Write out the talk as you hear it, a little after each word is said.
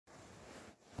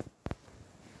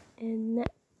and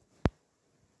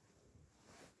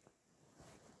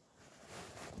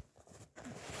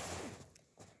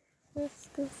let's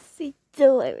go see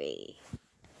Dory.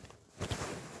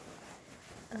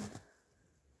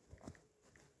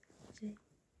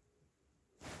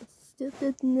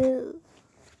 Stupid no.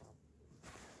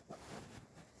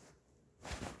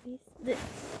 Is this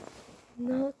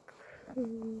not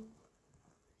cool?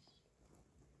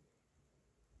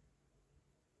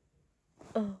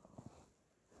 Oh,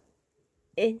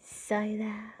 inside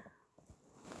out.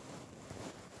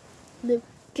 Look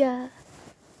up.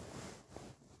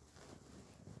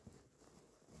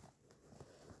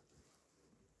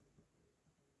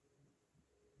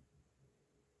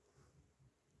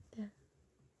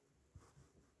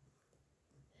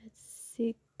 Let's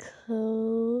see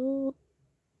Coco.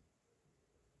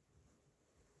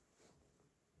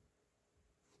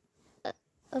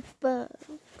 A bug.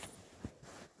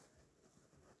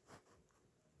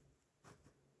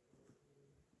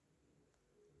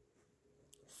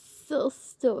 So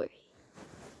story.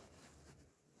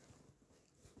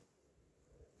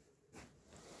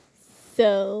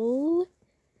 So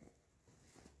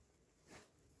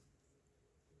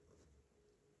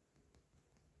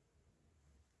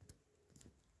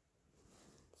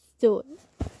story.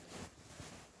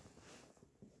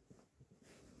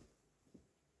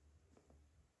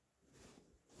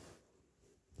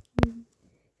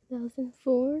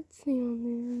 2004,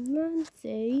 on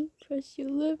Monday, press your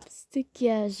lips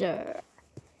together.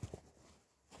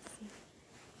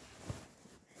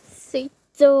 Say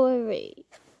Dory.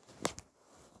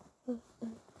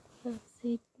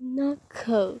 Say not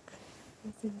Coke.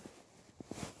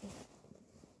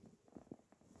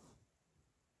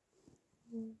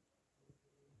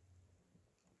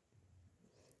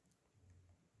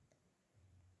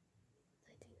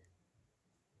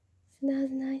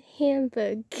 That's not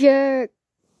hamburger.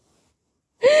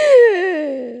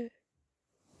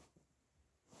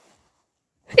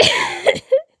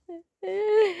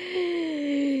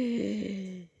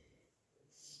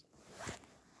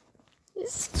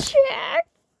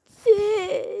 Distracted.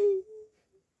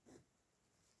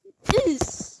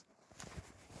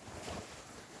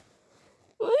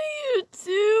 What are you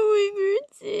doing,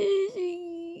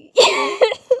 Routine?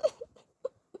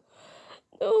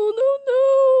 No, no, no.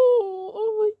 Oh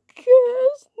my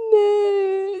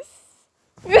goodness.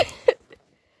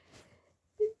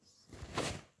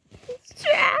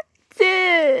 Distracted.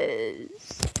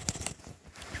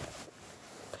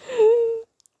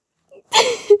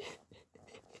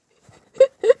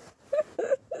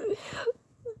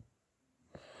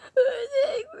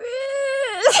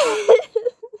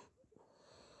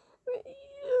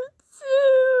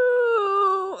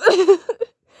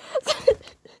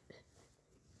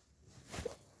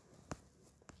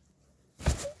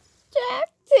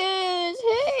 Distracted.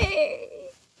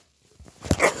 Hey.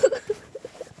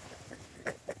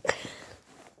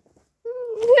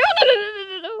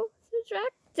 No.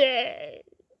 Distracted.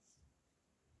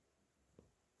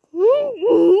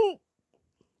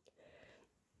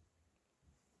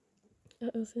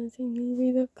 Sensei,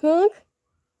 maybe the cook?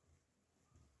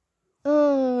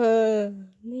 Oh,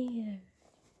 man.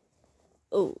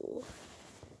 Oh.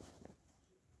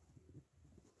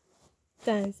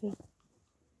 Dancing.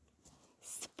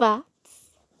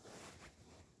 Spots.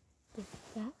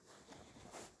 That.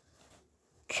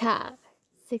 Car.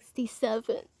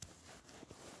 67.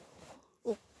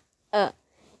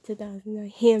 2009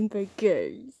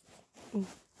 hamburgers.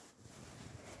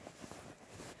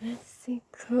 Let's see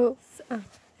clothes out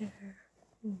there.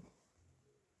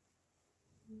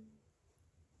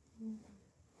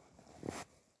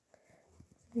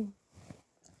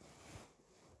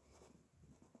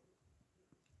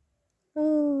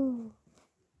 Oh.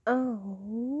 Oh.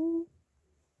 Oh.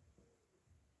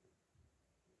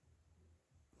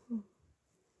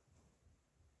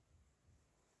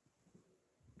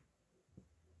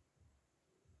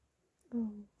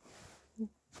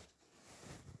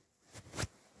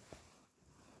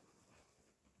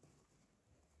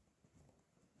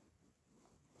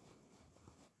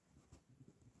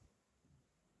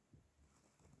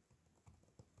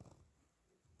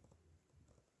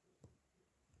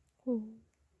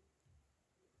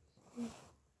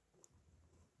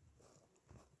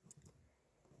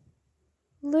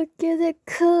 Look at the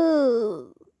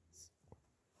clothes.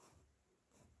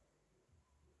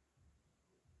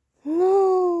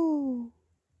 No.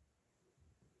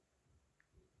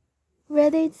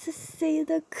 Ready to see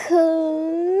the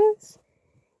clothes?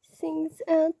 Things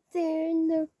out there in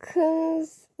the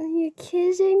clothes. Are you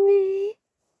kidding me?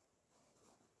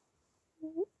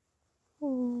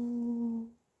 Oh.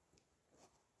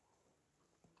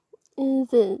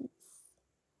 is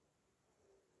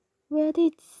ready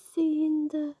to sing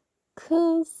the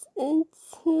cause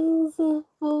into the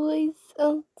voice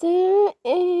of their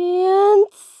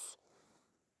ants.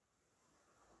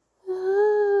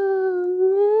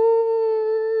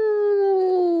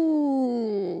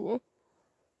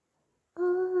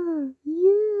 Are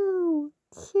you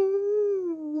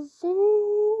kidding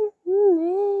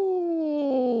me?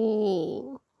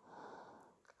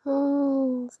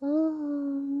 On the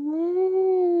moon.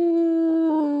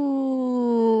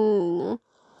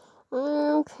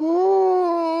 Okay.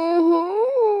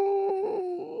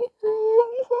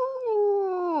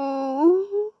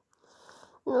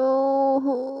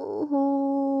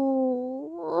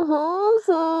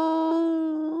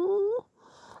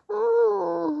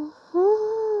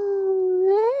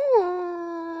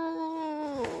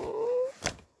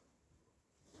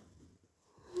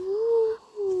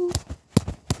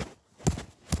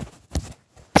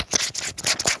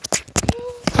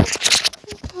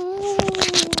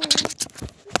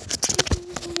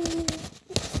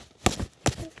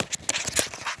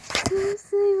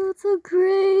 So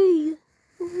great.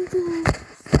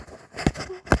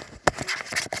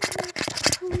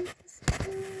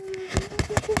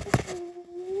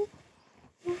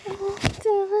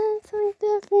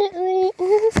 Definitely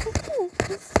is.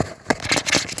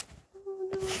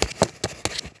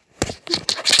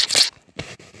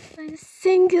 A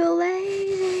single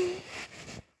lady.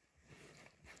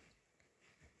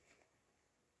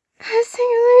 A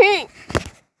single lady.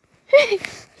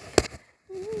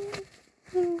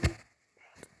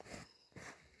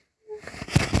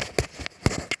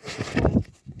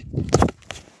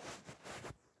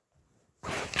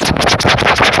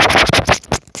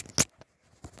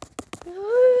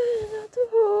 Not the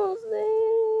whole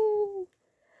thing.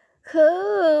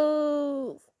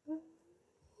 Cool.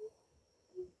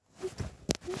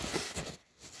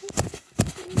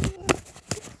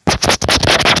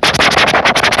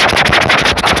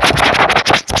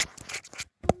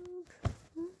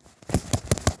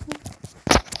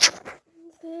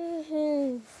 This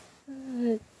is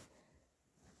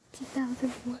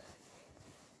 2001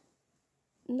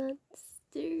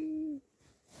 Monster.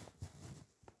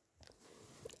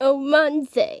 Oh,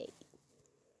 Monday.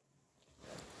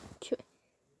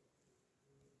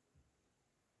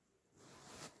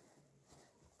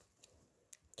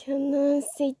 Can I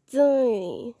see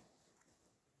Johnny?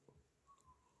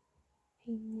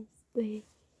 In this way.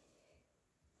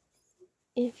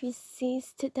 If he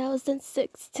sees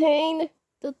 2016,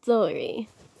 the story.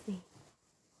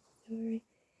 Sorry.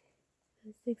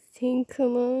 16,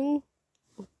 come on.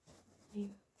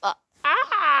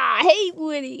 Hey,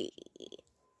 Woody.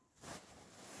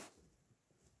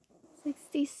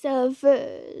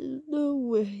 67, no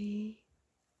way.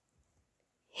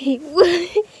 Hey,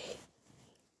 Woody.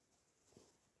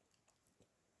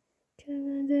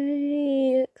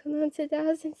 Come on,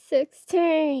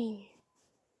 2016.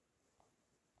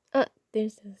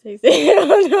 There's no 16.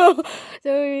 Oh no,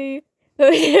 sorry.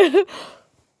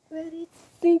 Ready to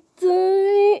see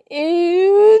the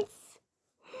ants.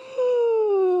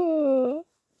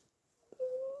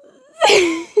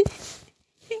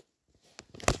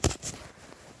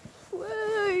 What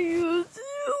are you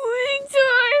doing,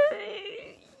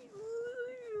 Charlie?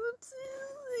 What are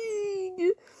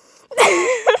you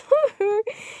doing?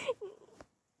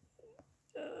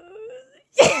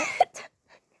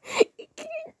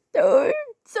 Dark.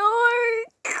 Sorry.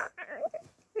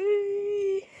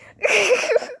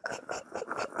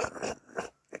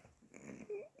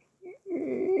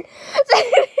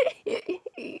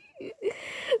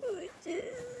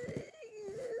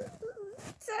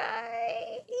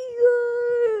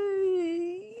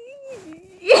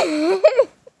 No.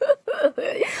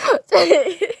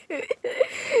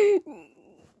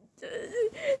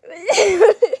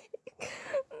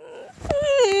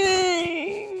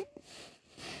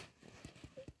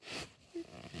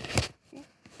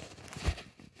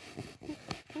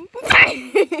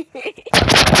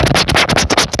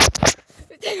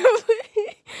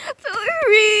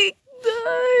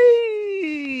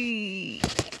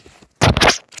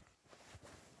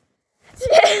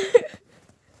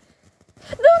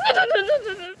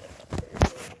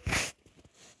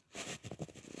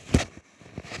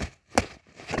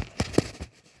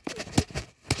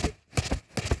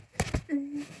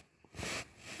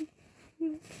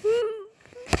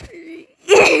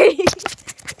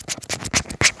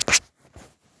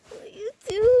 What are you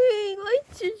doing? Why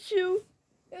did you?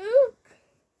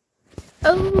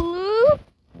 Oh,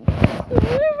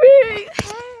 very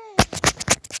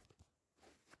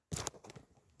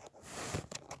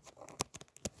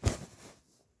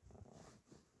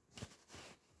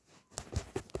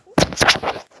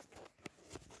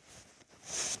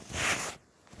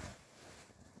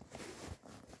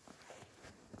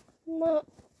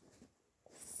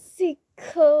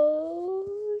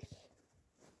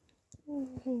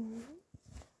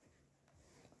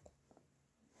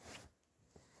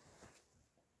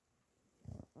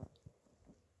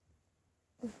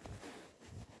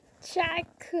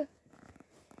Jack and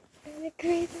the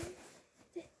greatest.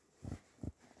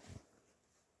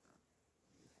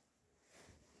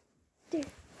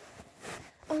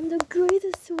 On the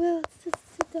greatest world since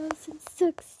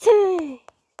 2016.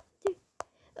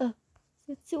 Oh,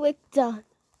 it's McDonald's.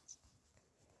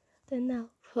 The now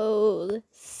cold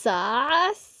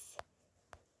sauce.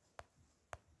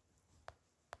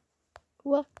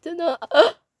 Walked in a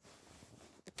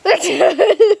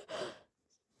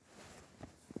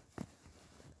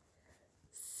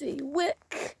see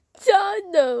McDonald's.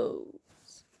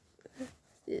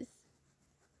 This.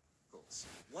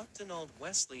 What an old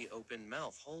Wesley open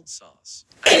mouth hold sauce.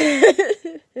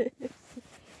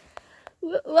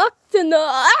 Walked in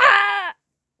a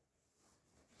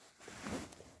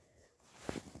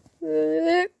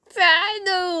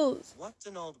McDonald's. What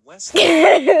an old Wesley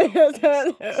open mouth hold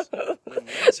sauce. When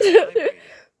legs are vibrating.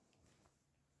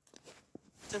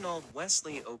 What an old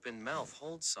Wesley open mouth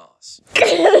hold sauce.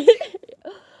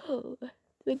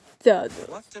 McDonald's.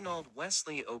 What an old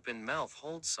Wesley open mouth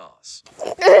hold sauce.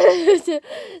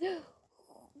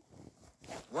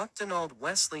 What an old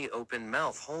Wesley open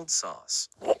mouth hold sauce.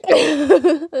 What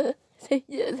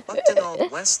an old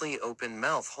Wesley open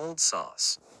mouth hold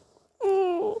sauce.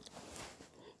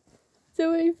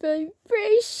 So a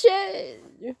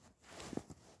vibration.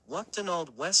 What an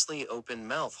old Wesley open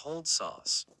mouth hold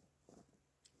sauce.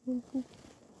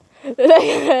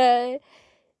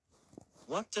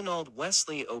 What an old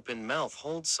Wesley open mouth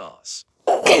hold sauce.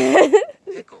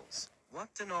 Pickles. What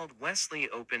an old Wesley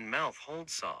open mouth hold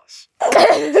sauce.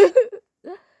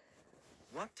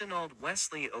 What an old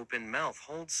Wesley open mouth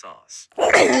hold sauce.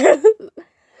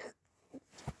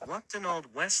 What an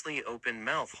old Wesley open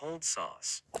mouth hold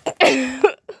sauce.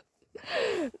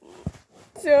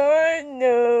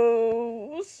 Tornos.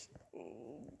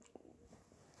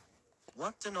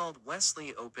 What an old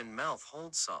Wesley open mouth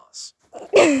hold sauce.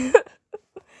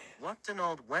 What an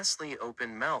old Wesley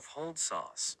open mouth hold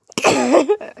sauce.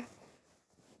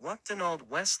 What an old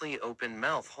Wesley open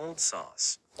mouth hold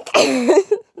sauce.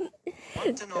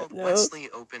 What an old Wesley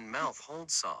open mouth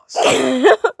hold sauce.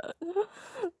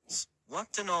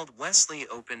 What an old Wesley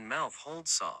open mouth hold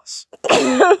sauce.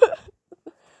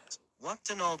 What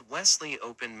an old Wesley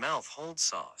open mouth hold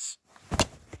sauce.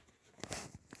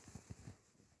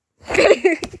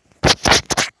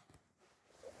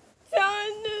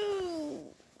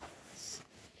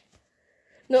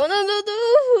 No.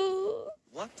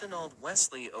 What an old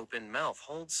Wesley open mouth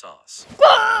hold sauce.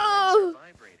 Oh!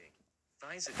 Vibrating.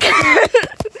 Thighs at What an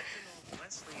old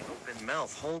Wesley open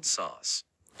mouth hold sauce.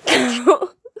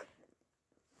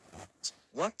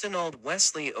 What an old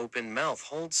Wesley open mouth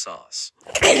hold sauce.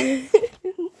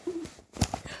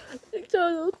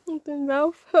 McDonald's open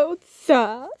mouth hold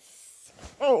sauce.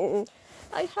 I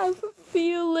have a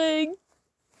feeling.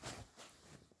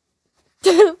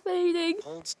 Fading.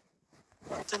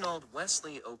 What an old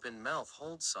Wesley open mouth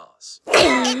hold sauce.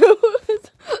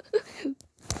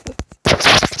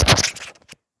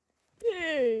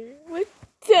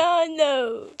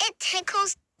 McDonald's. It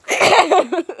tickles.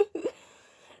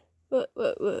 What?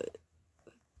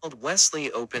 Old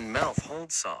Wesley open mouth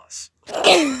hold sauce.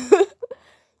 The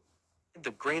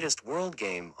greatest world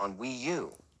game on Wii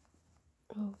U.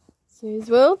 Oh, see as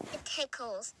well. It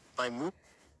tickles. By Moo.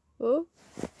 Oh,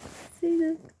 see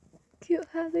the cute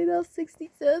Happy Meal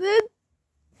 67.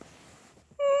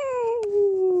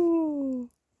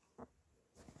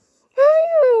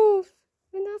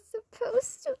 We're not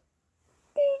supposed to.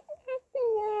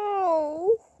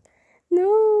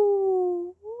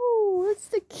 No. What's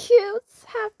the cute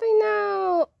happy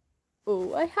now?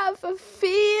 Oh, I have a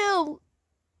feel.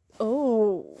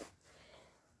 Oh,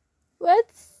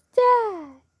 what's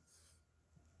that?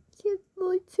 Kid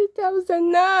Boy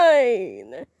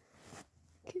 2009.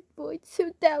 Kid Boy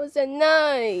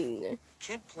 2009.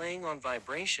 Kid playing on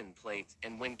vibration plate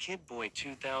and when Kid Boy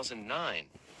 2009.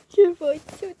 Kid Boy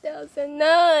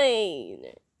 2009.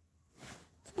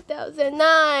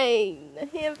 2009.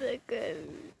 Hamburgers.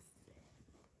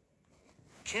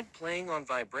 Kid playing on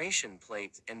vibration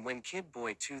plate and when Kid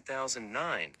Boy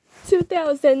 2009.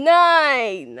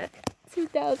 2009.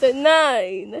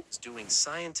 2009. Is doing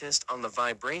scientist on the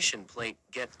vibration plate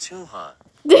get to huh?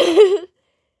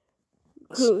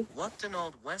 Good. What an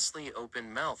old Wesley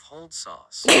open mouth hold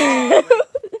sauce.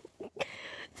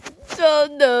 Oh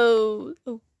no.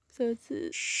 Oh, so it's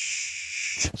it.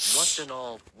 Shh. What an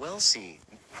old Wesley.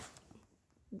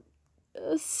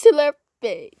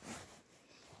 Slurpee.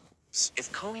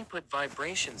 If Koi put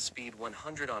vibration speed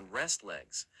 100 on rest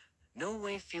legs, no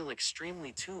way feel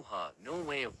extremely too hot, no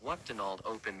way of Wuchtenald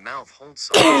open mouth hold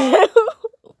sauce.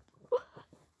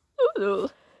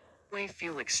 Way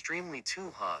feel extremely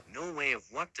too hot, no way of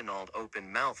Wuchtenald open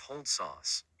mouth hold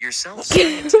sauce. Yourself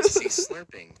scientist see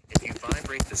slurping, if you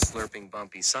vibrate the slurping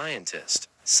bumpy scientist.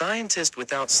 Scientist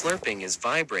without slurping is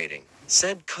vibrating.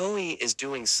 Said Koi is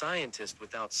doing scientist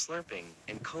without slurping,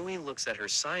 and Koi looks at her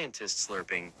scientist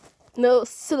slurping. No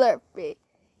slurping.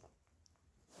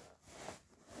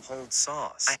 Hold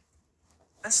sauce.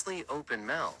 Wesley open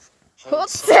mouth. Hold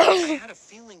sauce. I had a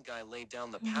feeling guy laid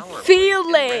down the power plate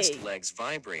and rest legs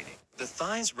vibrating. The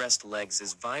thighs rest legs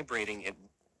is vibrating at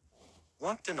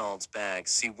Wuchtenald's bag.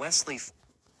 See Wesley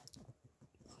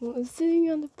sitting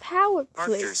on the power plate.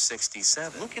 Parker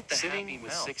 67. Look at the sitting happy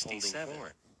with 67.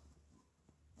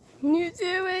 You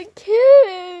doing,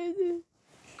 kid?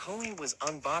 Koi was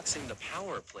unboxing the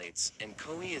power plates, and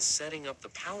Koi is setting up the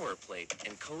power plate,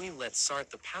 and Koi lets start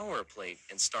the power plate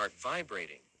and start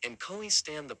vibrating. And Koi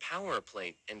stand the power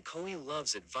plate, and Koi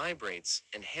loves it vibrates,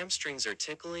 and hamstrings are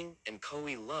tickling, and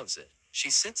Koi loves it.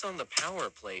 She sits on the power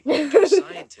plate and do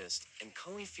scientist, and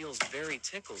Koi feels very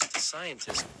tickles to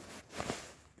scientist.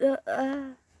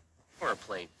 Power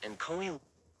plate, and Koi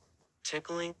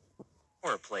tickling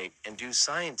power plate and do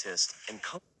scientist, and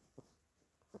Koi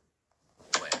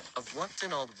of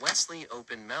Wuchtenald Wesley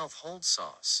open mouth hold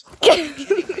sauce. Are you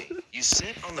kidding me? You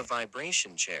sit on the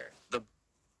vibration chair. The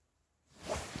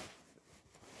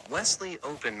Wesley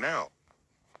open mouth.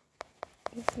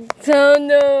 Oh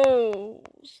no.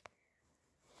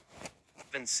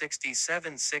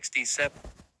 67.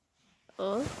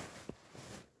 Oh.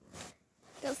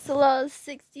 That's a lot of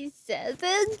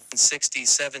 67.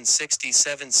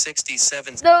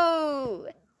 67. No.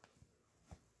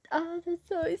 Oh, that's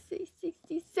always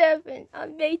 67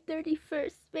 on May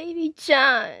 31st, baby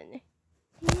John.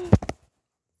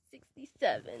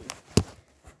 67.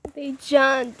 Baby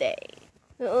John Day.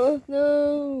 Oh,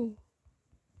 no.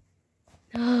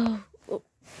 No.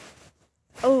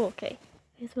 Oh, okay.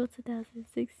 It's what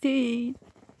 2016.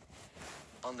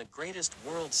 On the greatest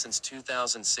world since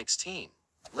 2016.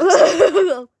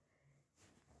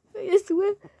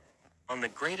 On the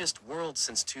greatest world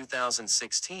since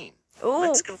 2016. Oh,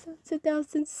 let's go.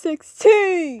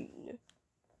 2016.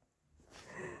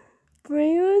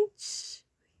 Branch.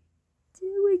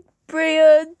 Doing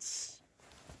branch.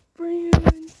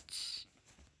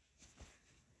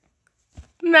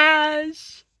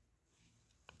 Mash.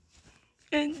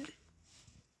 And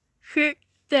hook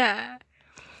that.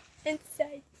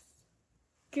 Inside.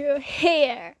 Girl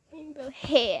hair. Rainbow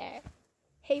hair.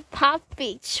 Hey,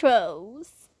 Poppy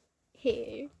Trolls.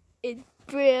 Hair. And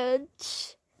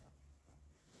branch.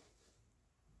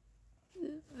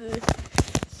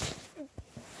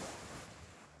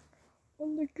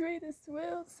 On the greatest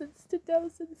world since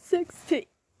 2016.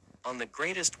 On the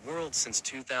greatest world since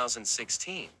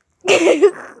 2016.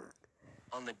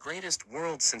 On the greatest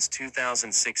world since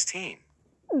 2016.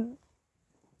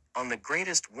 On the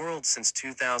greatest world since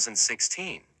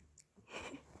 2016.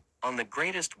 On the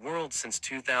greatest world since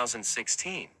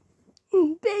 2016.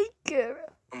 Baker.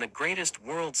 On the greatest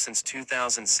world since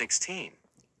 2016.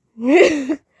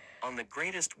 On the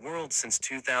greatest world since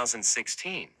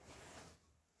 2016.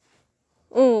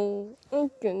 Oh,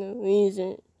 I'm gonna lose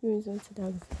it. Lose it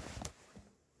 2016.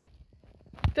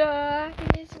 The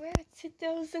greatest world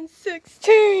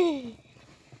 2016.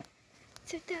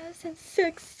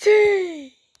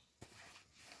 2016.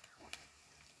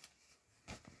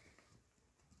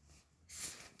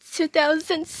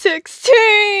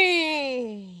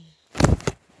 2016.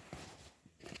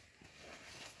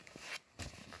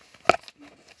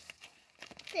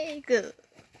 Very good.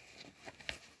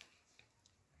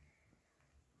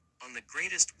 On the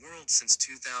greatest world since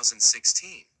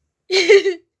 2016.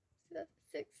 16.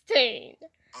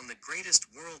 On the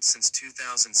greatest world since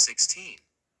 2016.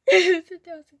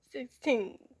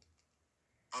 2016.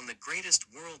 On the greatest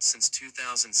world since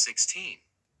 2016.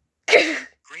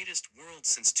 Greatest world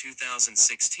since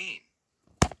 2016.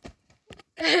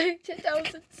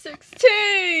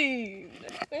 2016.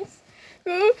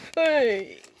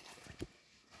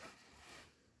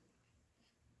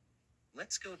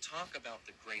 Let's go talk about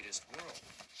the greatest world.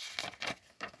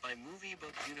 By Movie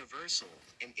Book Universal,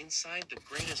 and inside the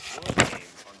greatest world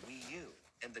game on Wii U.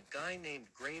 And the guy named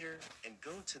Greater, and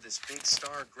go to this big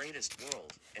star greatest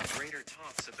world, and Greater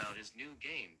talks about his new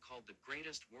game called the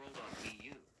greatest world on Wii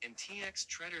U. And TX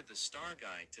Treader the star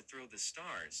guy to throw the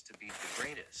stars to beat the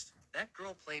greatest. That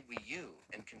girl played Wii U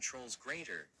and controls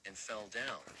Grader and fell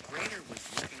down. Grader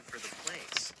was looking for the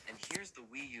place, and here's the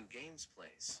Wii U games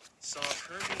place. Saw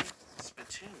Kirby,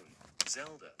 Splatoon,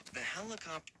 Zelda, the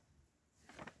helicopter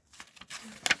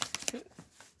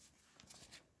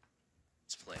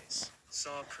place.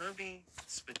 Saw Kirby,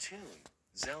 Splatoon,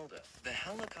 Zelda. The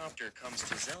helicopter comes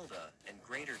to Zelda and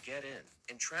Grader get in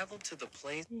and traveled to the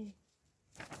place.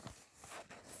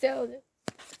 Zelda.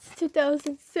 It's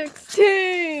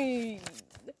 2016.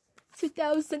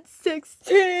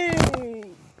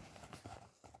 2016.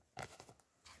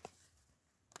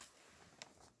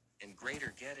 And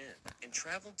Grader get in and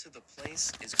traveled to the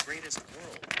place is greatest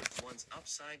world with one's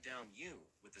upside down U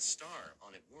with a star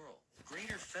on it world.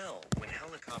 Grader fell when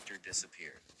helicopter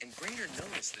disappeared, and Grader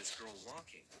noticed this girl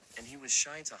walking, and he was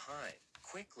shy to hide.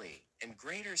 Quickly, and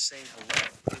Grader say hello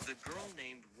to the girl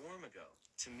named Warmago.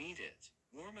 To meet it,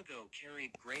 Warmago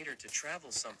carried Grader to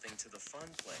travel something to the fun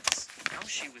place. How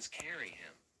she was carry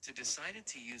him. To decided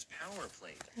to use power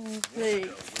plate.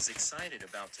 Warmago was excited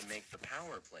about to make the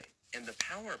power plate. And the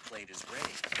power plate is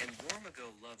ready. And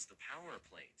Warmago loves the power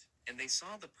plate. And they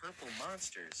saw the purple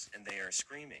monsters and they are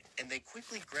screaming. And they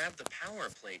quickly grabbed the power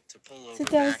plate to pull over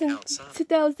back outside.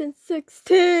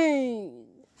 2016.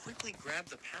 Quickly grab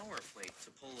the power plate to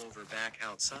pull over back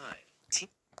outside.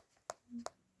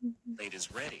 Plate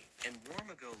is ready, and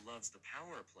Warmago loves the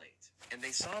power plate. And they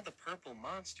saw the purple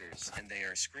monsters, and they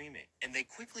are screaming. And they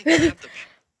quickly grabbed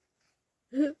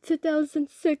the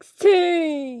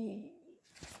 2016.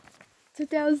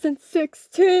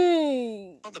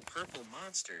 2016. saw the purple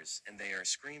monsters, and they are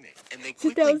screaming. And they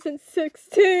quickly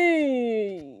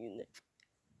 2016.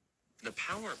 The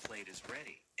power plate is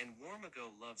ready, and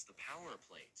Warmago loves the power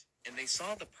plate. And they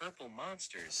saw the purple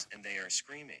monsters, and they are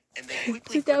screaming. And they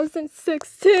quickly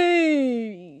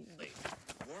 2016.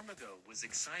 Warmago was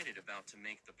excited about to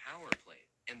make the power plate.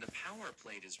 And the power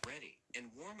plate is ready.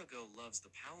 And Warmago loves the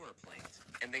power plate.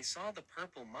 And they saw the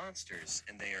purple monsters,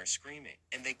 and they are screaming.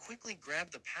 And they quickly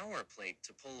grabbed the power plate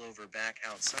to pull over back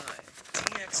outside.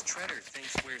 TX Treader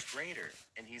thinks where's Grader,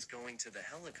 and he's going to the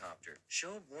helicopter.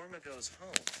 Showed Warmago's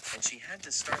home, and she had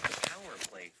to start the power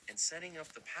plate, and setting up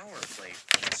the power plate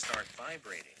to start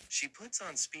vibrating. She puts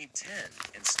on speed 10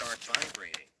 and start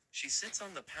vibrating. She sits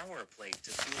on the power plate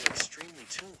to feel extremely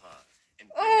too hot. And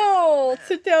Oh,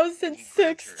 Grader felt mad, and he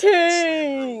grabbed her and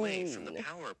slammed her away from the 2016.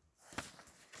 power.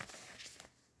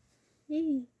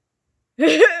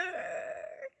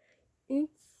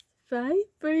 It's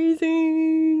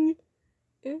vibrating.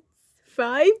 It's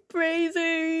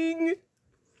vibrating.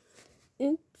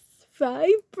 It's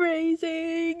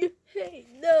vibrating. Hey,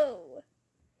 no.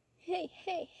 Hey,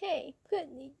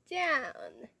 put me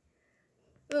down.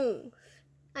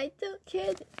 I don't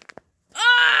care.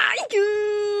 Ah,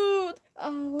 dude!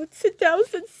 Oh,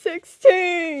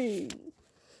 2016.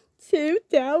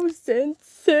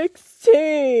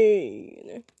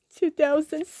 2016.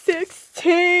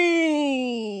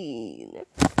 2016.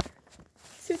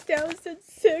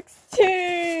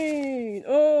 2016.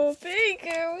 Oh,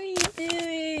 Baker, what are you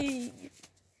doing?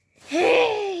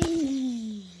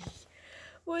 Hey!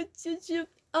 What did you...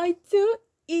 I do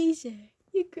easy.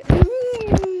 You could...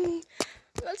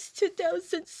 That's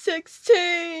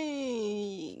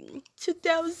 2016.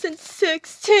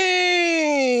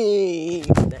 2016.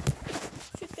 2016.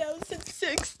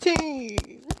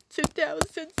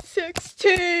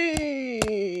 2016.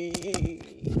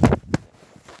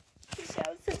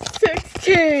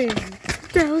 2016.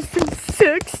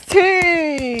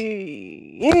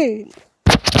 2016.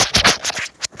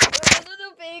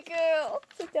 Little big girl.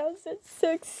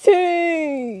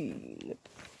 2016.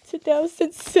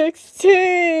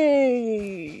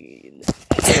 2016.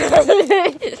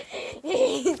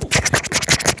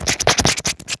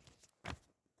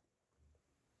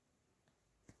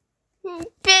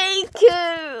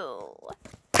 Baker.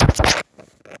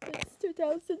 It's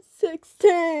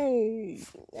 2016.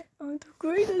 On the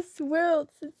greatest world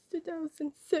since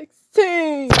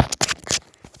 2016.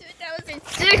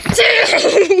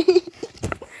 2016.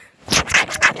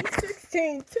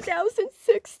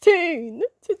 2016.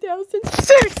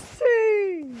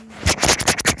 2016.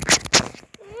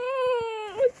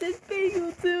 What did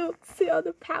Bagel do? See all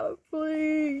the power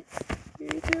plates.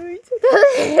 You're doing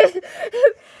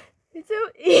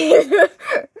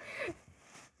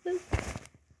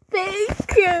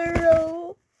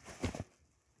Baker.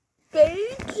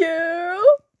 Baker.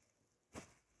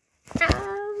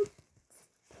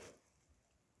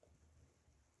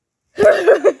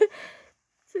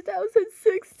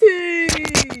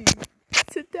 2016.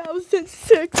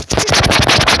 2016.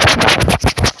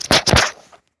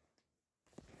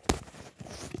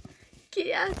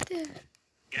 Get out there.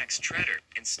 X Treader,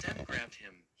 and Stem grabbed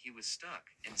him, he was stuck,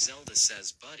 and Zelda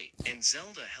says buddy, and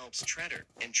Zelda helps Treader,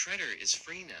 and Treader is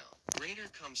free now. Grader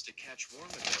comes to catch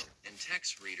Warmago, and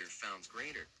Text Reader found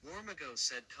Grader. Warmago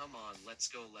said come on let's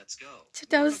go.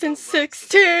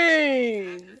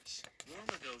 2016!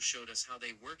 Warmago showed us how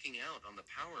they working out on the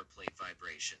power plate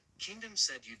vibration. Kingdom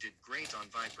said you did great on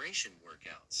vibration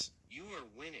workouts. You are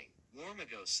winning.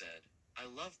 Warmago said, I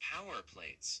love power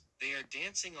plates. They are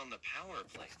dancing on the power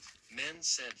plate. Men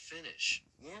said finish.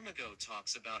 Warmago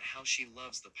talks about how she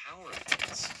loves the power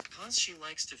plates, cause she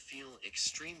likes to feel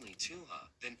extremely tuha.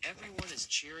 Then everyone is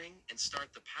cheering and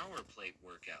start the power plate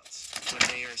workouts. When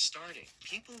they are starting,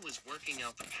 people was working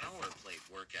out the power plate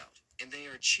workout, and they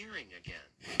are cheering again.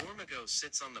 Warmago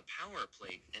sits on the power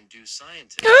plate and do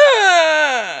scientist.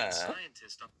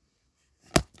 Scientist on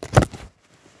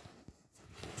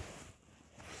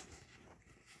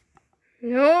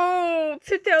No,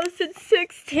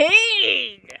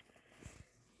 2016!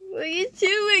 What are you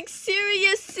doing?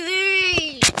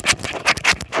 Seriously?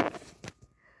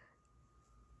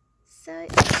 the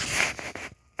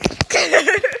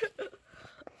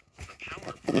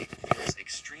power plate feels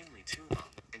extremely too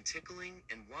hot, and tickling,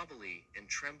 and wobbly, and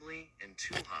trembly, and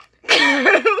too hot.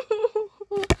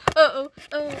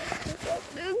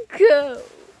 Go.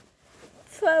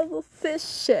 Travel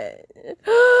fishing.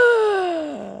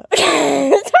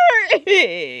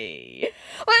 Sorry.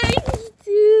 What are you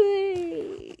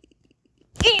doing?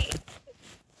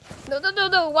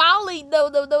 No, Wally, no,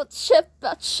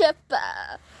 Chippa.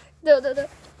 No,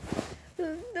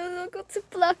 go to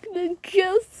Blackman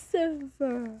Go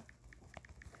server.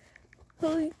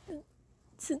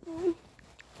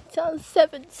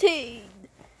 2017.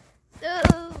 No.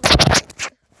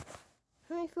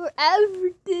 I forever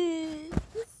did.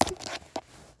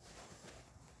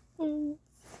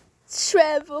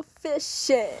 Travel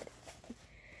fishing.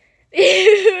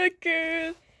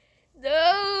 Girl.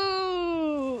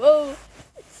 No. Oh,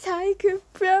 Tiger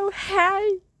Bro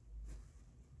Hi.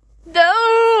 No.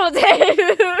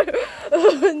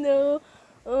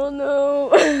 Oh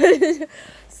no.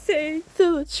 Say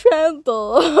to the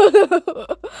tremble.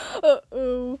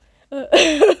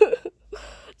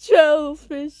 Travel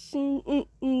fishing.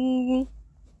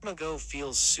 Warmago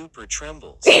feels super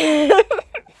trembles.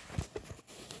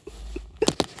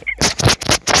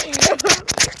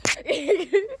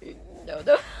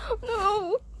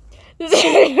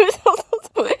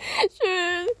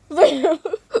 No.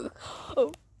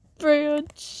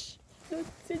 Branch.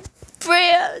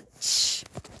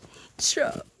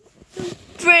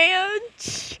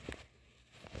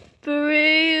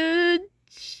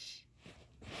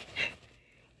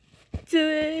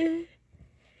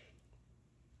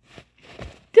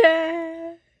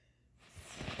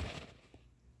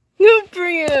 No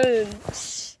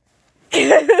branch.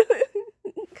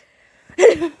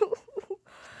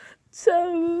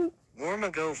 So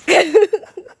Warmago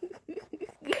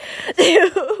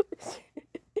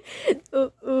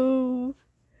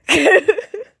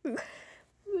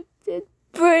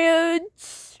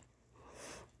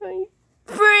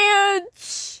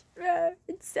branch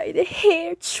inside the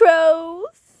hair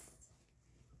trolls.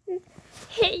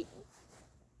 Hey,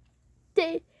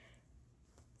 they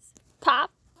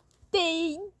pop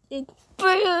thing in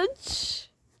branch.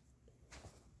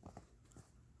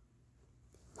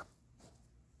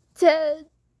 10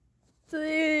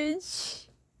 bridge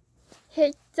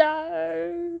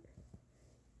hectare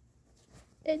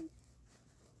and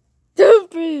the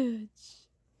bridge.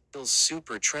 feels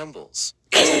super trembles.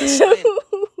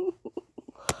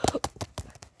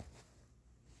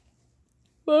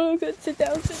 Welcome to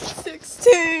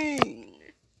 2016.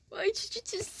 Why did you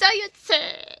do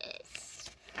scientists?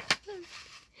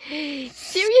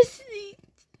 Seriously,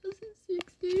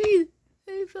 2016.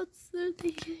 I felt so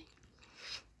thinking.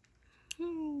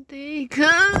 Baker!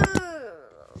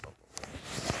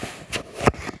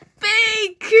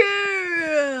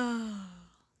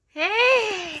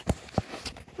 Hey!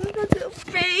 Look at the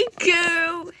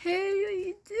Baker! Hey, how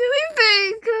you doing,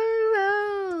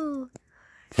 Baker?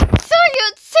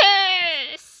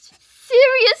 Scientist!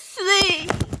 Seriously!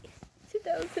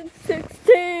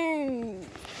 2016!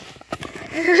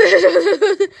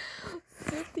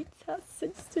 50 tests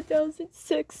since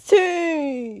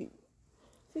 2016!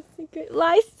 Secret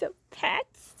Life of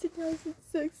Pets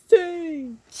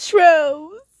 2016.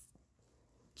 Trolls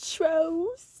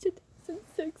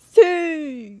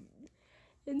 2016.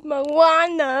 And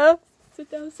Moana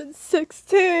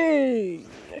 2016.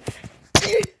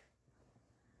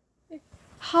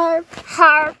 Harp,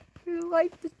 you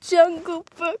like the Jungle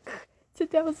Book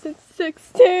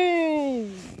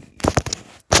 2016.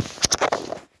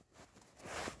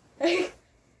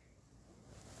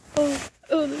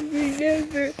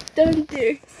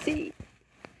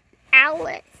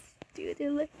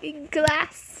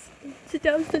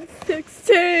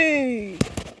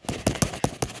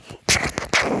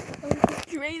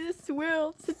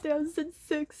 world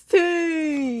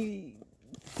 2016.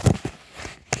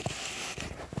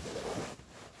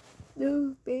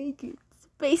 No bagels,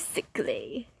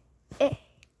 basically.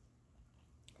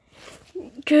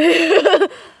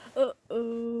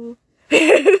 Uh-oh.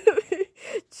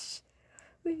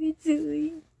 What are you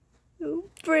doing? No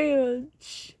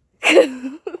branch.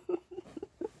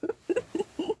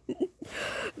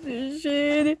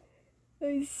 Vision.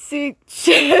 I see.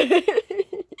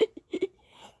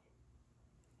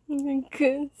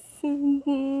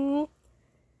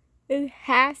 It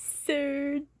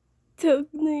hazard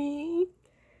totally.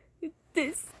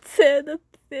 This set of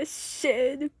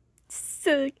fishing.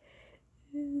 So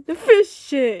the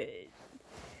fishing.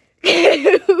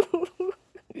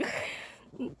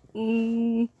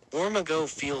 Wormago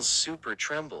feels super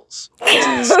trembles. To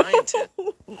the scientist.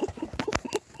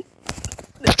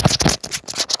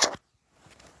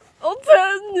 I'll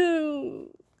tell you.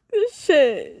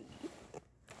 Fishing.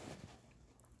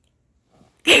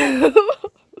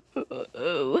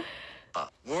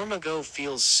 Wormago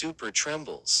feels super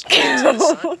trembles.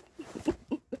 To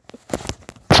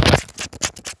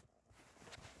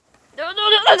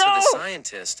the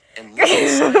scientist and little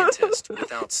scientist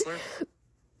without slurping.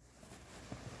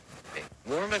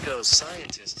 Wormago's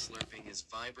scientist slurping is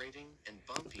vibrating and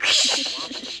bumpy, and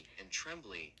wobbly and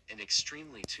trembly and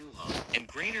extremely too hot. And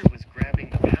Greater was grabbing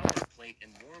the power plate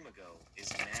and Wormago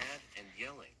is mad and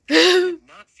yelling.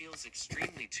 Not feels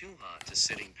extremely too hot to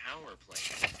sitting power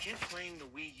plate. Kid playing the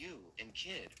Wii U and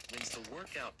Kid wins the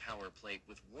workout power plate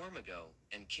with Wormago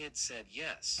and Kid said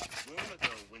yes.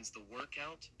 Wormago wins the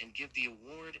workout and give the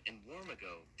award and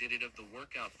Wormago did it of the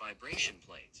workout vibration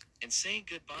plate. And say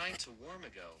goodbye to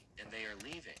Wormago and they are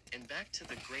leaving. And back to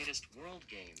the greatest world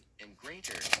game and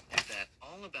Greater is that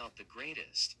all about the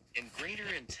greatest. And Greater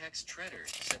and Tex Treader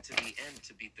set to the end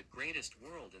to beat the greatest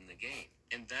world in the game.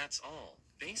 And that's all.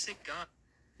 Basic got.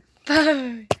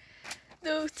 Bye.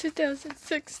 No,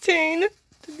 2016.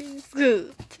 To be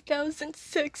good.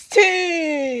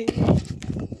 2016.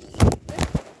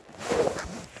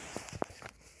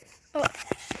 Oh,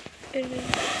 it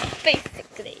is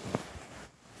basically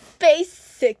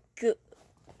basic.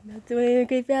 Not doing a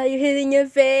great value hitting a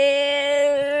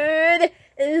fan.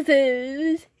 Is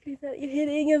this great value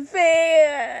hitting a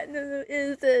fan? No,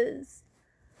 is this?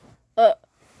 Oh.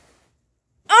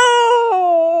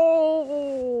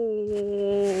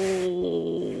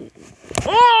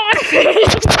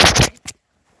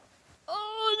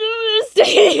 Oh, the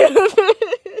mistake.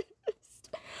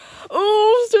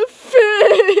 Oh, the fist.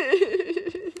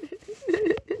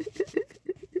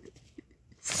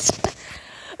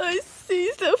 I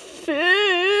see the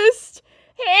fist.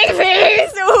 Hey,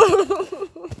 fist.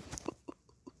 Oh,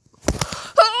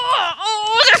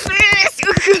 the fist.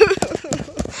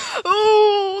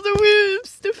 Oh, the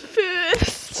whips, the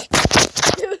fist.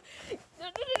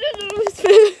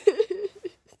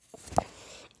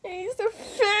 He's the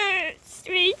first.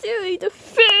 Me doing the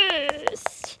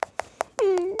first.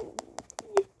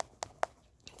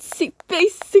 See,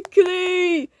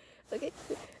 basically. Okay.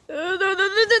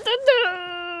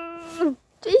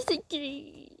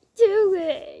 Basically, do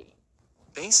it.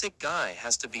 Basic guy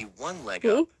has to be one leg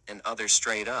up and other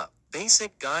straight up.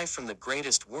 Basic guy from the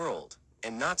greatest world,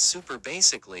 and not super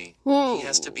basically, he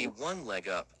has to be one leg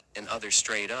up and other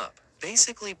straight up.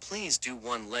 Basically, please do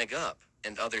one leg up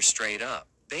and other straight up.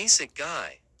 Basic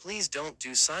guy, please don't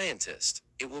do scientist.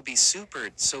 It will be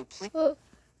supered, so please.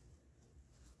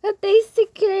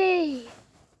 Basically,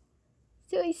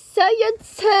 so a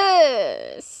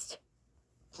scientist.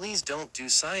 Please don't do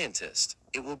scientist.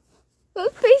 It will.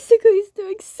 Basically, he's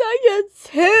doing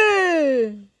scientist.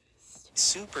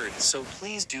 Supered, so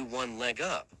please do one leg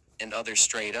up and other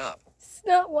straight up. It's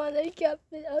not one leg up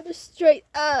and other straight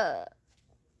up.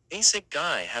 Basic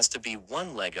guy has to be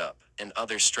one leg up and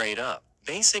other straight up.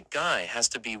 Basic guy has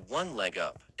to be one leg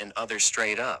up and other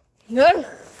straight up.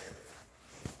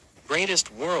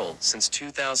 Greatest world since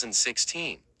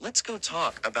 2016. Let's go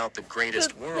talk about the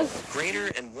greatest world.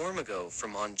 Greater and Wormago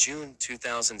from on June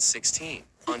 2016.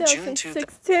 On June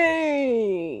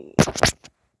 2016.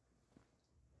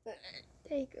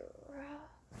 Take a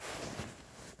rock.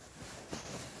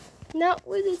 Not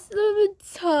with its little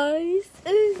ties,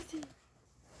 is it?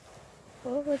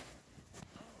 Oh,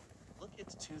 look at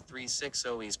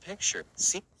 2360's picture.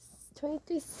 See?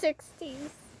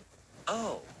 2360s.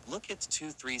 Oh, look at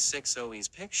 2360's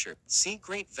picture. See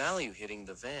great value hitting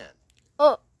the van.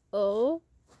 Oh.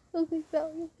 Look at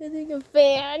value hitting a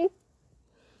van.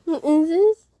 What is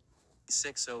this?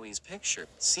 60's picture.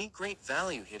 See great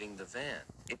value hitting the van.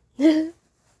 It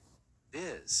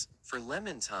is for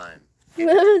lemon time.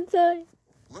 Lemon time.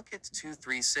 Look at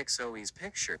 2360's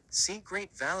picture. See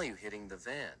great value hitting the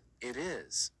van. It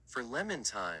is. For lemon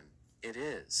time. It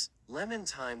is. Lemon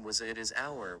time was it is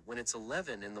hour when it's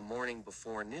 11 in the morning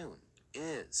before noon.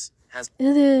 Is. Has.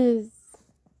 It is.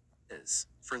 Is.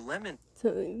 For lemon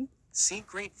Time. see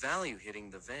great value hitting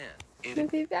the van. It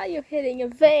Look at value hitting a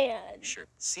van. Sure.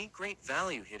 See great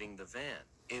value hitting the van.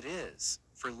 It is.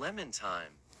 For lemon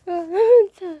time.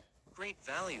 Great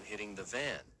value hitting the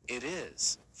van. It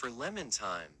is. For lemon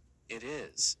time. It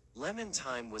is. Lemon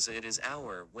time was it is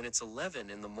hour when it's 11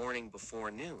 in the morning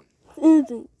before noon. It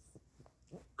is.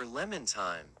 For lemon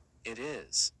time. It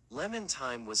is. Lemon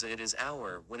time was it is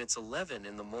hour when it's 11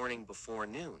 in the morning before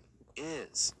noon.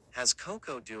 Is. Has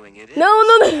Coco doing it is. No.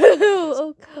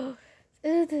 Oh, God.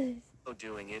 It is. Coco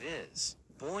doing it is.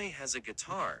 Boy has a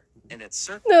guitar, and it's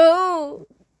circle. No.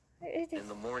 It In is.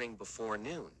 the morning before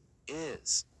noon.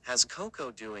 Is. Has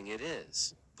Coco doing it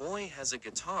is. Boy has a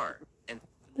guitar, and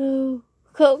No.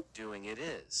 Coke. doing it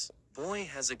is. Boy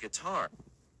has a guitar.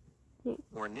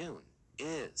 Or noon.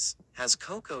 Is. Has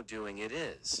Coco doing it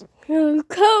is. No.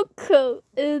 Coco.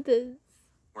 It is.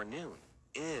 Or noon.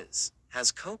 Is.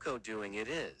 Has Coco doing it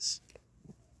is.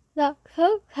 The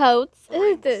Coco.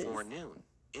 Morning It is. before noon.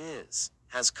 Is.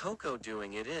 Has Coco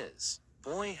doing it is.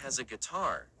 Boy has a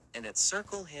guitar, and it's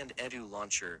circle hand edu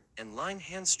launcher, and line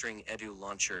handstring edu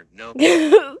launcher no.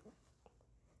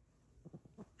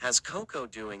 Has Coco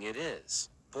doing it is.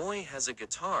 Boy has a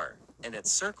guitar, and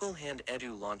it's circle hand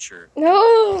edu launcher.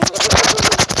 No.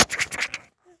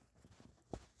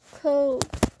 Coke.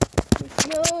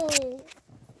 No.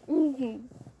 Mhm.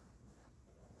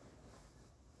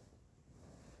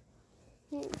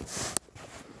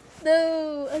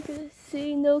 No, I can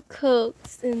see no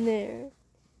Cokes in there.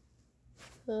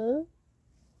 Huh?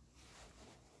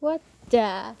 What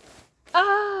the?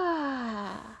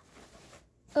 Ah!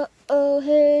 Uh-oh,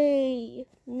 hey.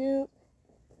 No.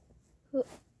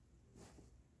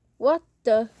 What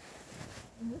the?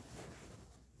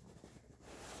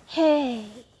 Hey.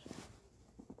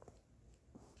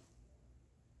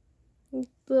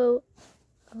 Blow.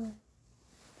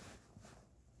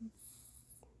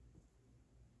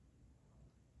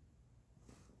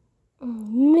 Oh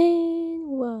man,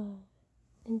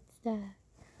 what is that?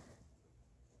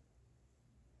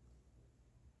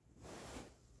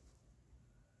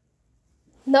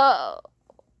 No.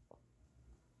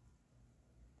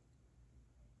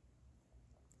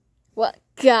 What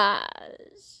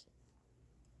gosh?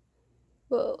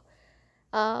 Whoa.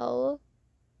 Oh.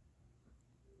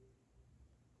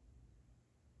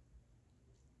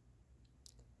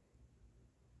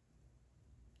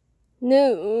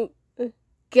 No.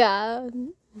 God.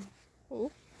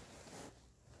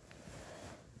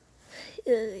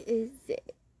 Is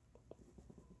it?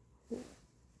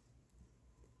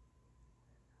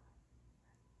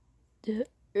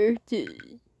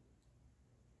 Dirty.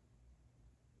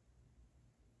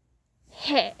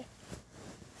 Hey.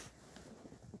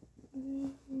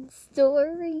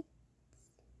 Story.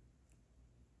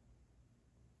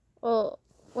 Oh,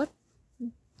 what?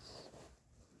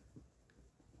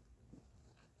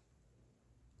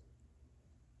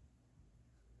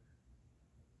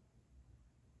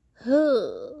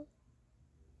 Who?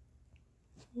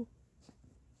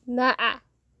 Nah.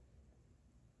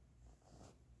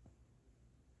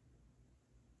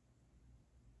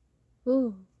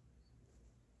 Ooh.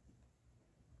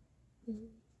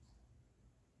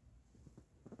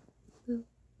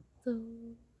 So,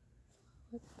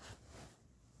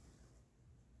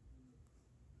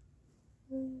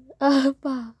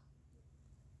 apa?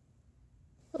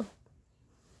 Oh.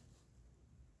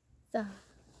 Sa.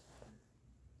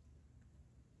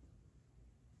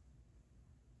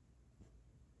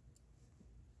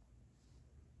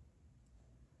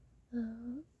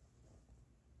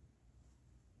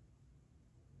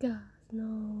 God,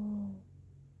 no.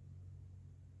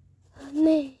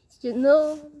 Honey, you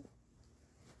know.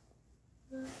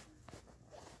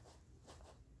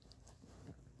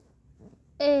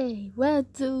 Hey, where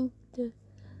do the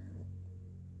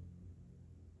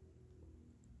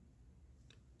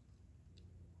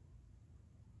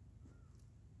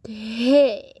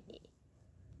hey?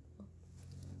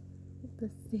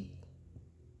 Let's see.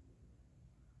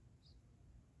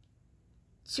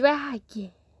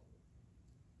 Dragon.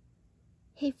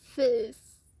 He first.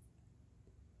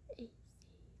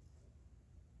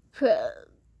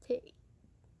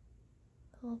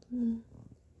 Protein.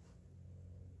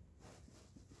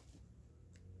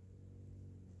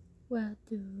 Well,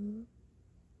 do.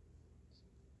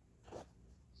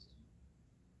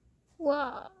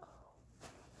 Wow.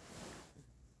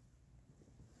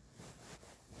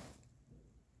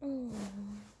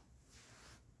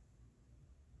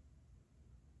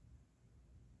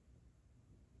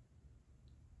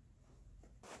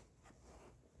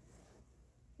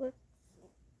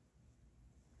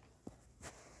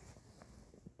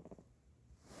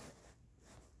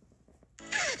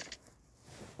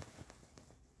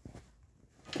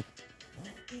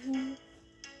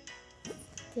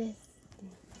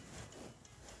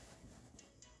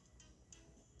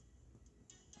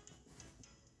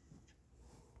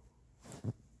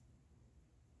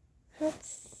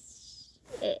 That's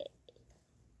it.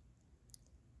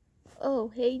 Oh,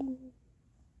 hey.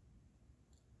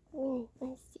 Oh,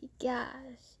 I see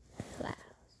gas clouds.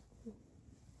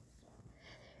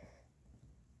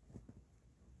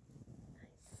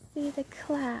 I see the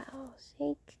clouds.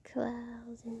 Hey,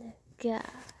 clouds in the gas.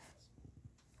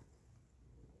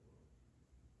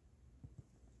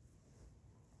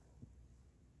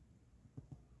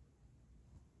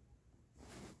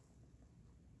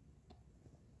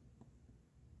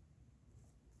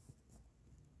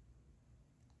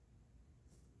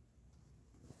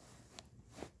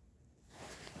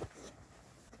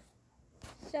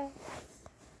 So,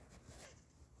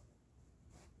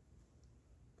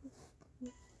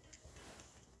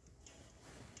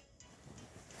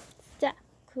 stop,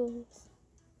 cool.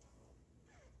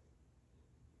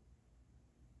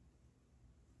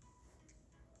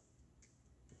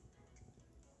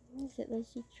 Is it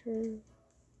actually true?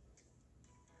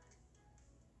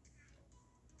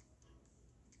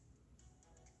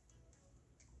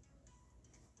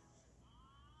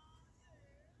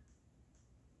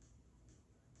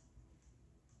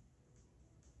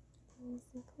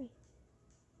 It's great.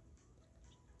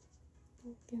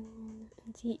 Go on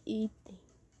IIITTT.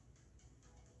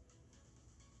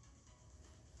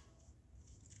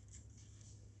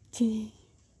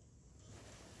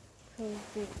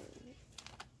 Coco.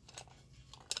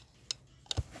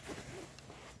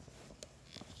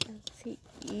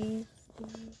 IIITTT.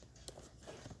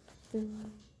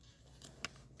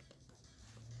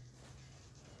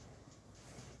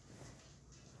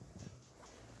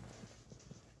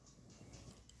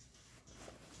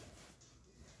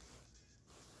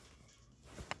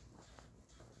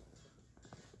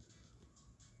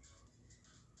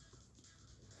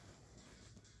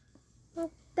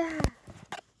 What's that?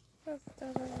 What's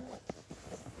that?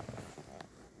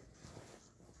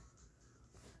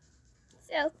 It's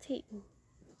LT.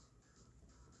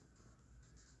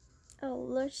 Oh,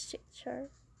 literature.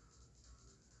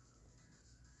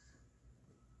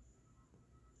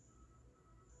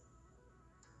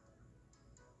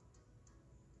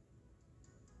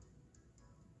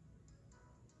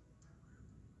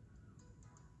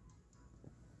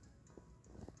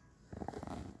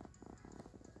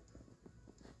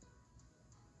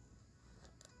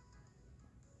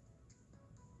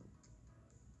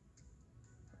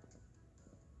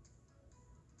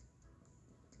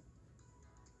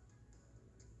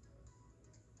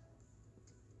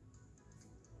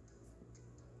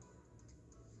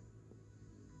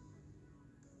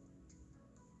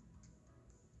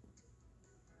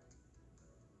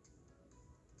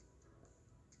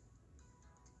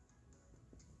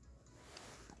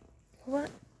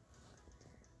 What?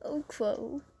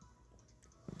 Coco.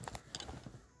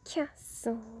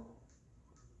 Castle.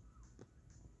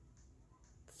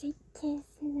 Castle.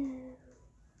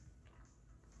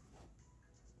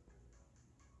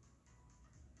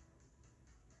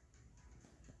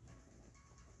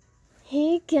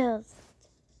 Here goes.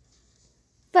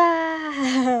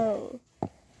 Wow.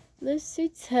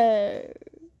 Literature.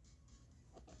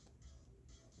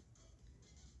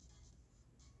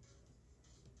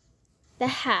 The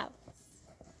house.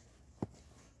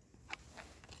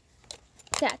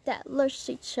 That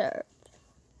literature.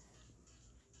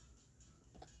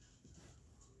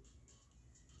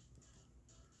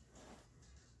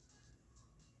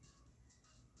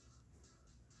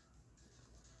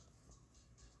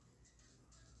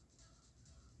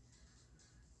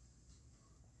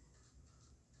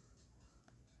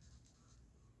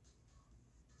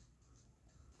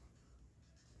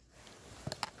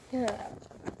 Yeah.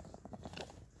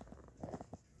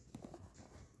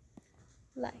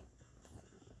 Like.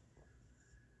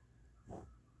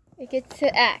 We get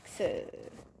to access.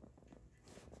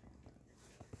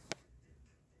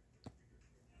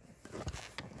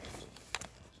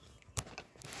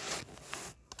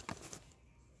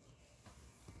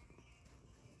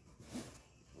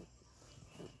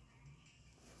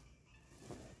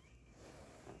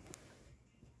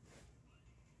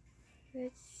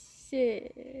 Let's see.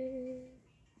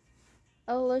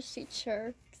 Oh, let's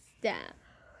teacher down.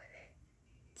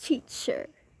 Teacher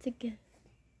together.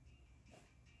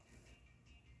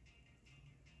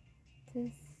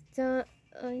 Start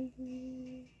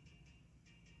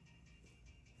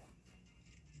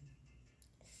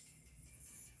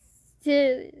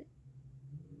still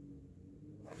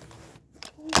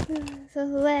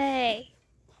away.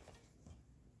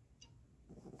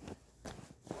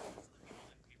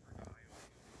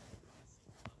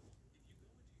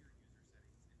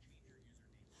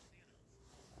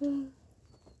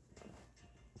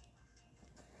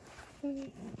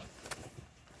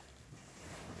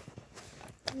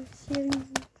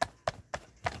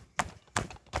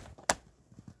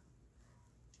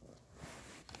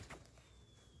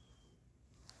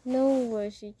 No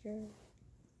worshiper.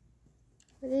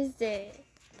 What is it?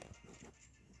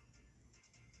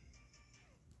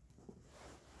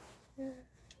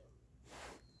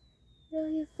 No,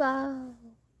 you fall.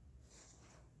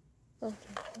 Okay,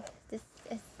 this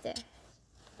is that.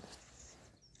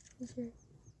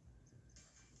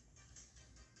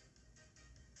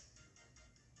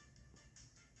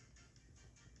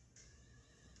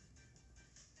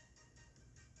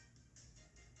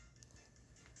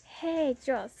 Hey,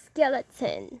 draw a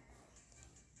skeleton.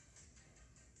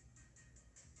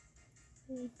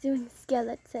 We're doing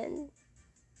skeleton.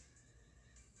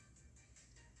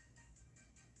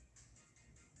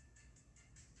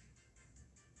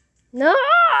 No,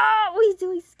 we're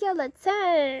doing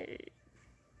skeleton.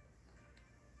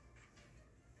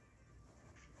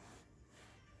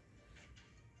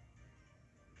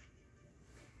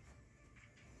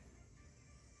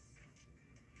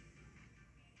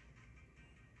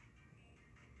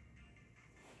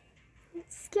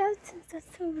 Skeletons are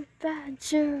so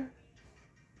badger.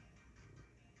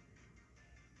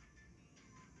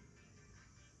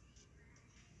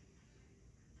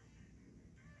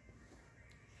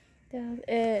 That's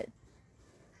it.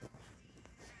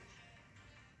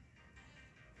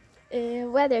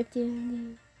 Weather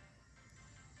tuning.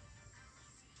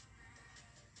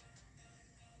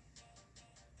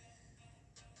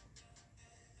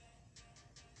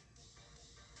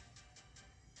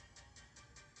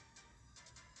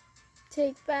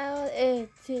 Take about it.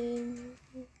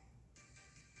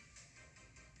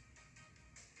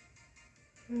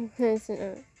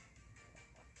 Listen.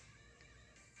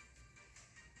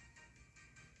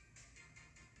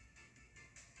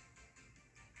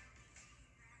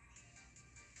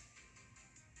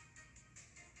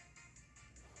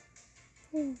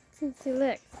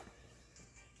 Select.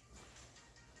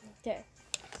 Okay.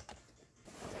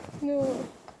 No.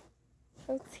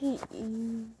 Okay.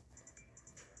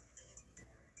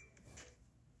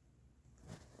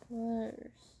 Worse.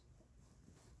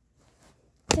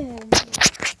 Then.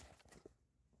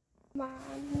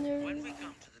 When we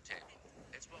come to the table,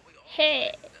 it's what we all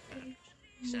Hey.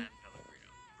 San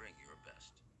Pellegrino, bring your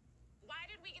best. Why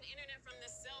did we get internet from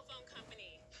this cell phone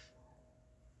company?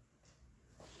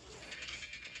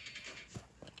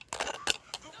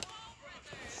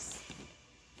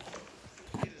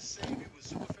 Here to save you with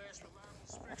super fast, reliable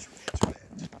Spectrum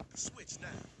internet. Switch now.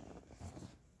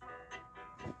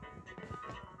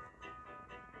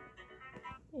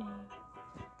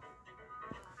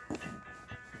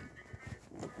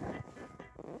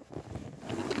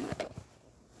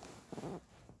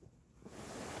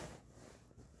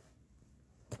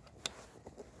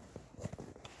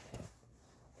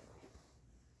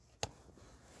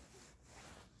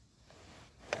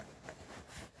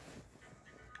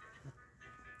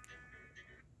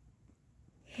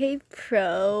 Hey,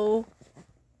 pro.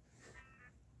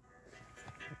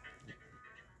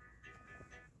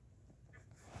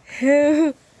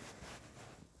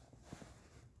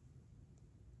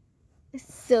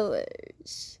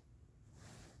 Sewers.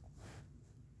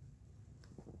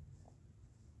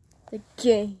 The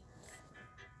game.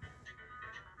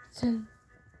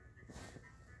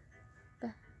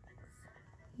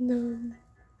 No.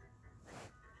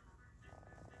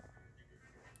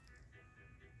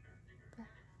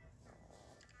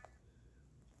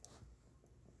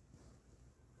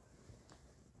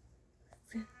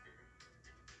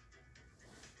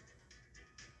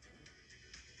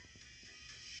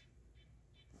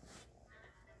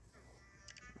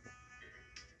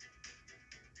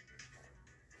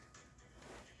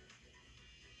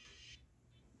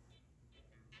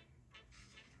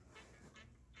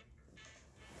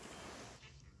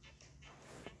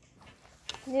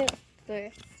 No,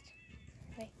 first.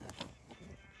 Wait.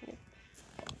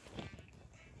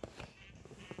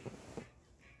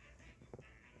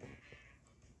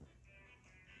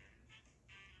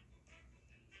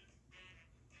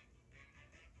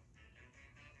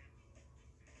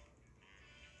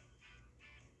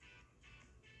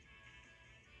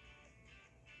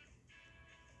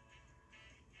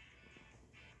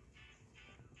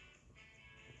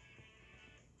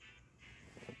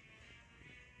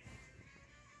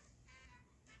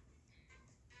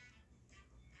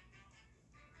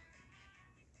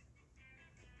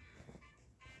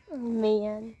 Oh,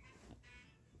 man.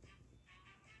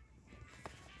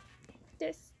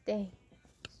 This thing.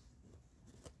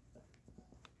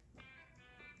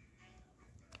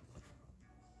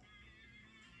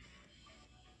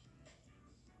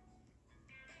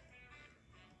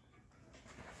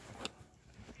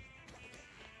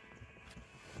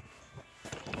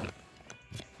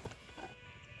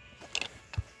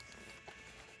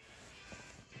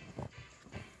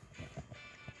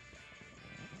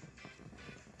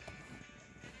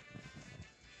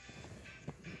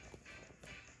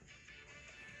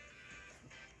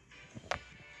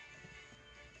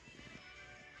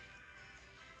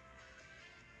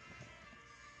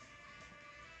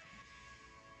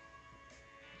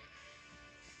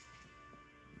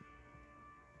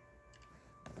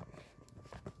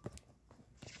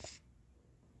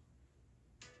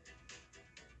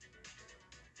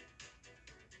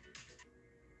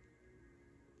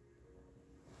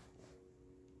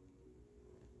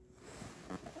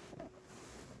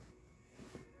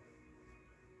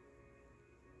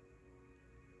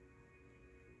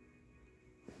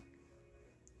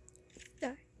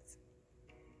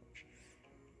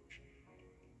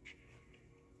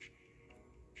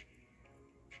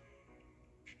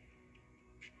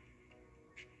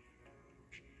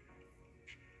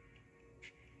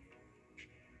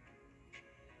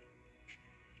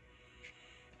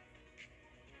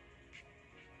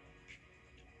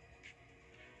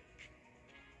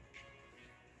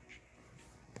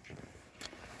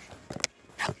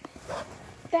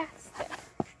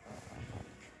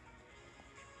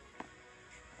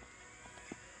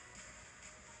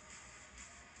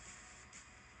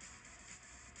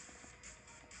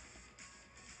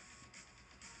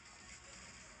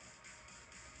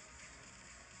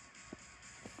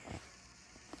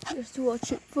 Just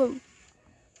watch it from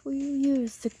 4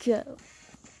 years ago.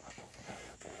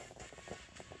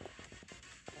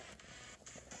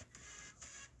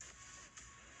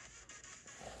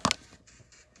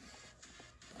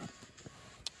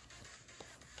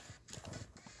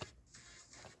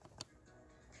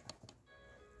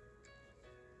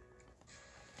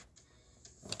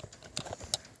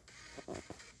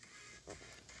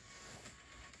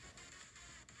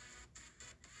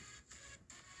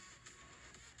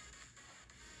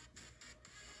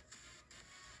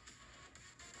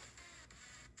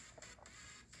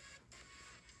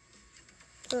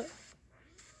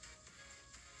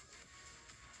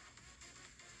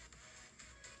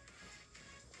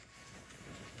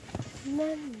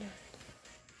 None.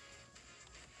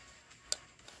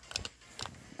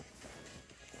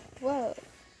 Whoa.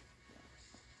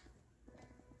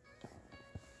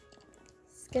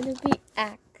 It's gonna be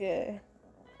accurate.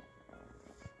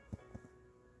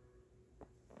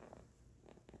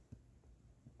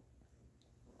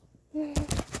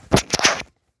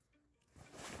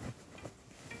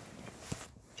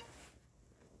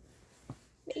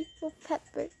 Maple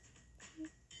pepper.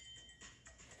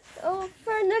 Oh,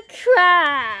 for the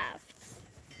craft.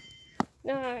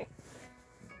 No.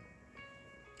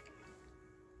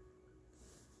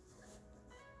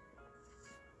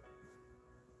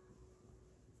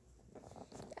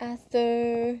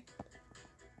 After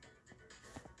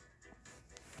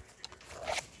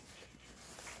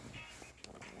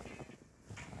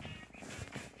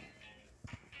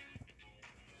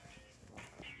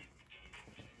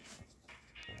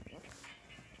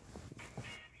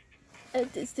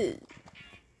this is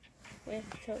where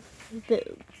to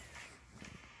build.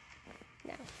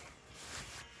 Now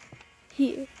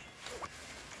here,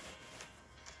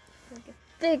 like a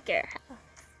bigger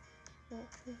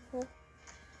house.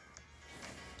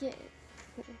 Get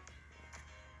it.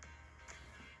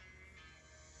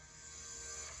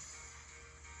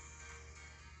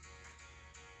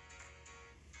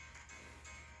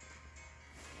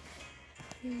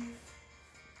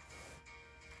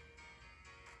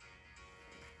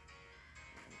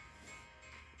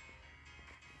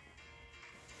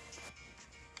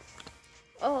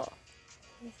 Oh,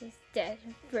 this is dead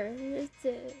bird.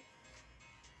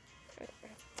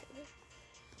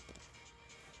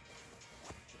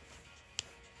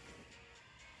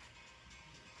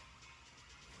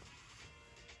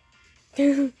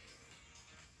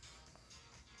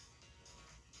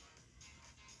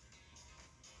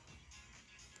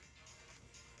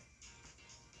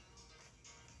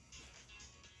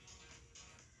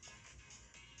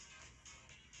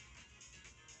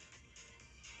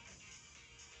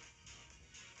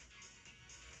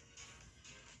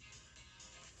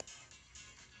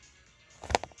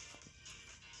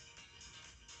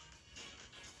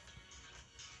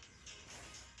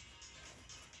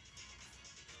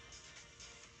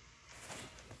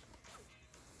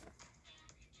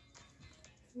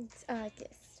 It's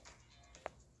August.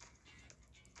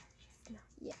 It's not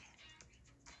yet.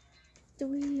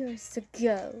 3 years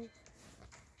ago.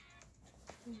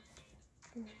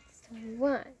 It's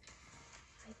 21. I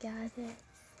got it.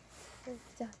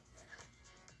 It's done.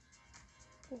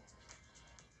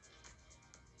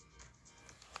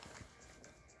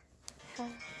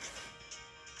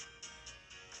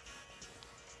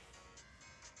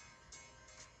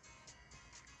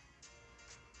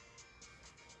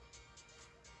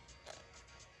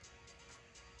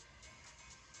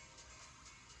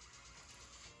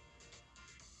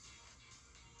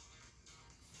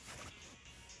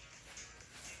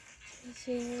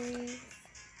 Cheers.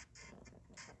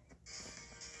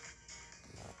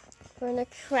 For the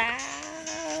crowd.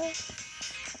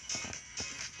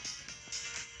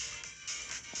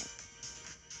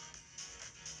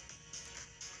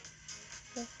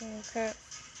 Okay.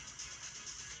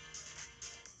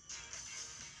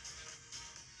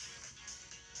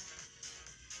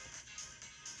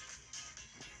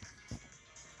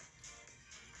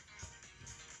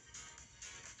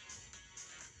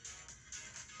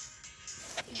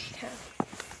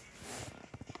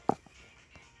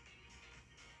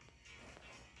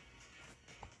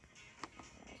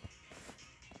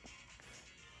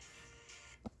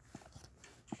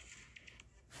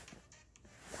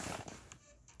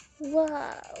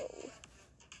 Wow.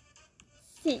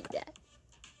 See that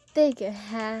bigger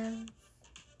house.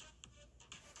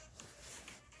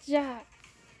 Yeah.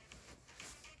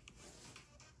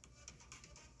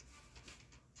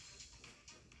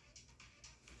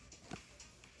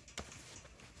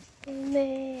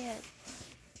 Man.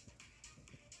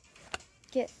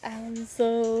 Get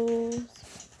answers.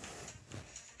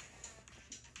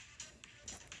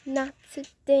 Not to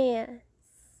dance.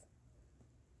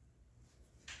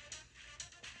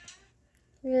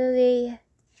 Really,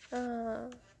 no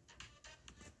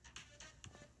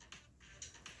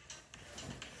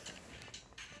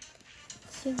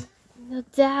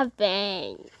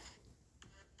dabbing.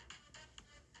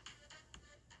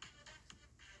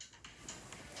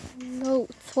 No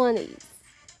 20s.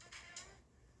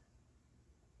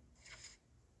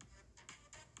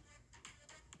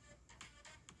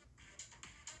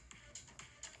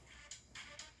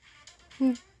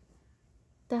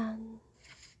 Done.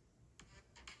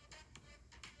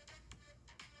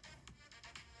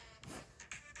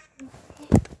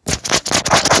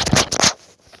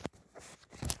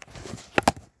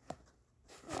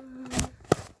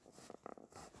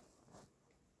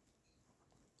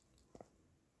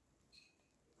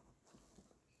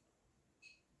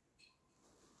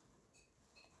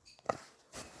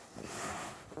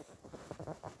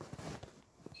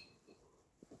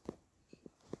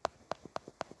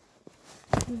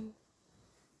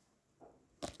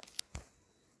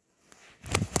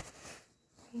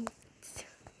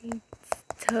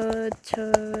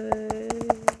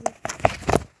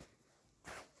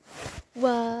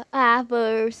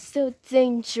 Whatever, so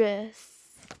dangerous.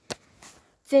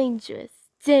 Dangerous,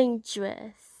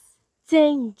 dangerous,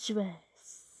 dangerous.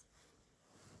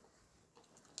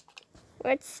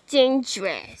 What's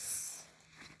dangerous?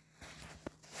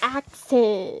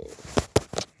 Accent.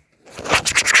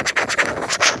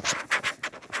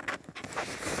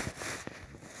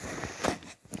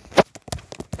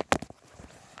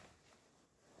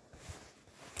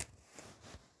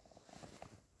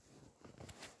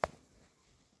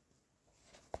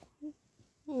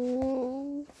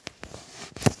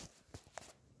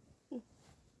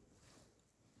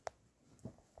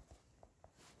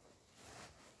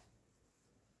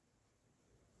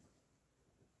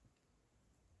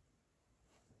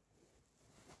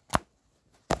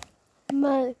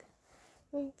 Mug.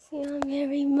 Let's see on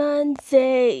every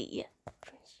Monday.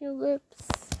 Push your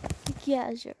lips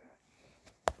together.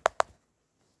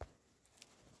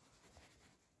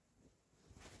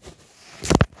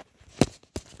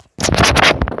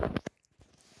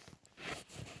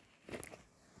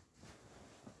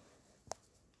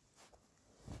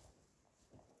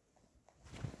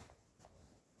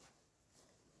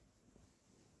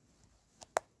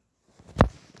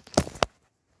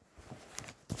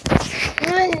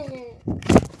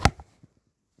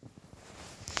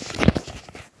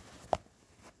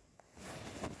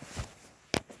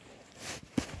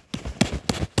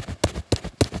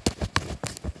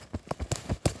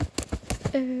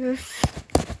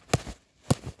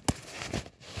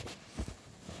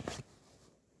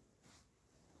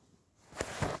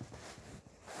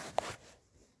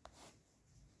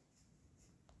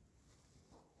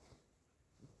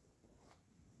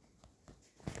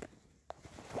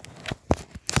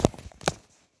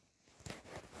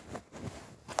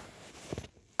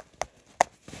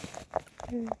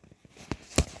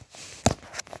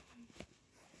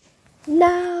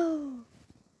 No.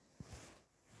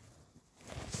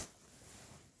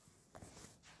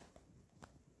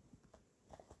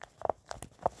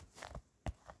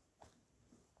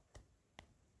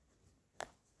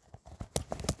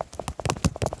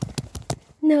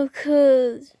 No,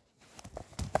 cause.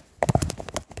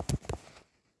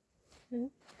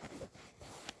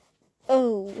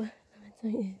 Oh.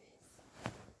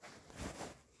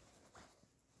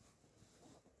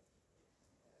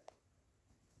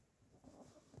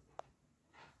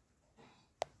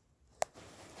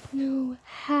 No,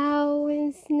 how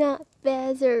is not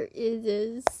better is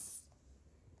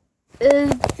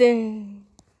this thing.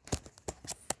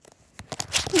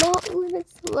 Not when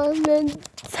it's lemon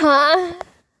time.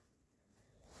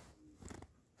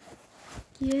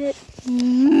 Get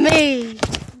me.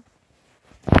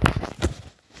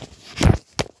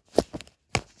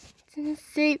 It's a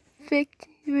victim.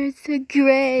 It's a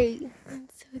gray.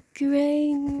 It's a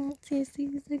gray. It's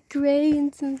a gray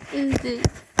and some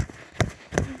physics.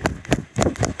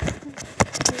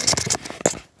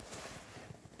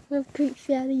 I'm pretty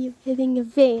proud of you hitting a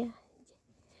van.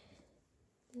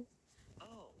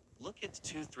 Oh, look at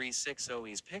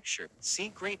 2360's picture. See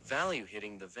great value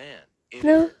hitting the van. It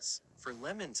No. is. For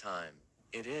lemon time,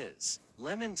 it is.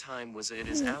 Lemon time was it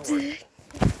is our.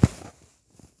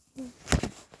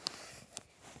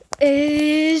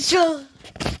 Is